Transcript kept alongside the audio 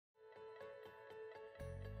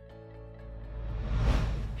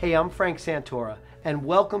Hey, I'm Frank Santora, and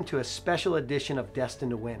welcome to a special edition of Destined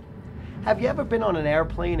to Win. Have you ever been on an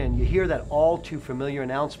airplane and you hear that all too familiar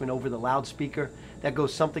announcement over the loudspeaker that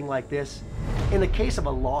goes something like this? In the case of a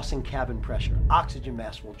loss in cabin pressure, oxygen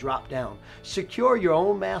mask will drop down. Secure your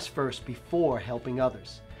own mask first before helping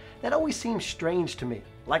others. That always seems strange to me,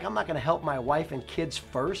 like I'm not going to help my wife and kids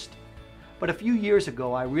first. But a few years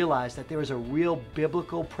ago, I realized that there is a real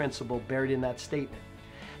biblical principle buried in that statement.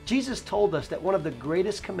 Jesus told us that one of the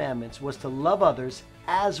greatest commandments was to love others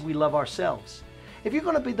as we love ourselves. If you're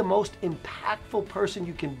going to be the most impactful person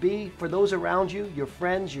you can be for those around you, your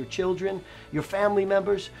friends, your children, your family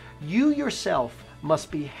members, you yourself must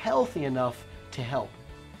be healthy enough to help.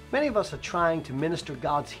 Many of us are trying to minister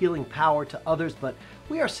God's healing power to others, but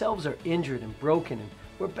we ourselves are injured and broken and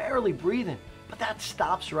we're barely breathing. But that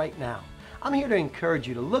stops right now. I'm here to encourage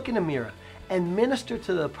you to look in the mirror and minister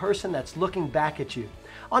to the person that's looking back at you.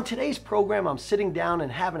 On today's program, I'm sitting down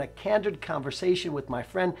and having a candid conversation with my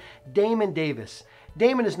friend Damon Davis.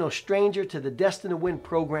 Damon is no stranger to the Destined to Win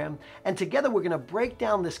program, and together we're going to break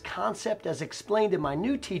down this concept as explained in my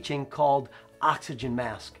new teaching called Oxygen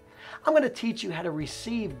Mask. I'm going to teach you how to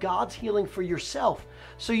receive God's healing for yourself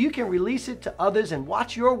so you can release it to others and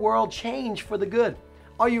watch your world change for the good.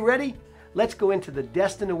 Are you ready? Let's go into the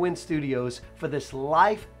Destined to Win studios for this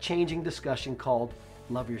life-changing discussion called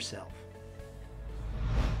Love Yourself.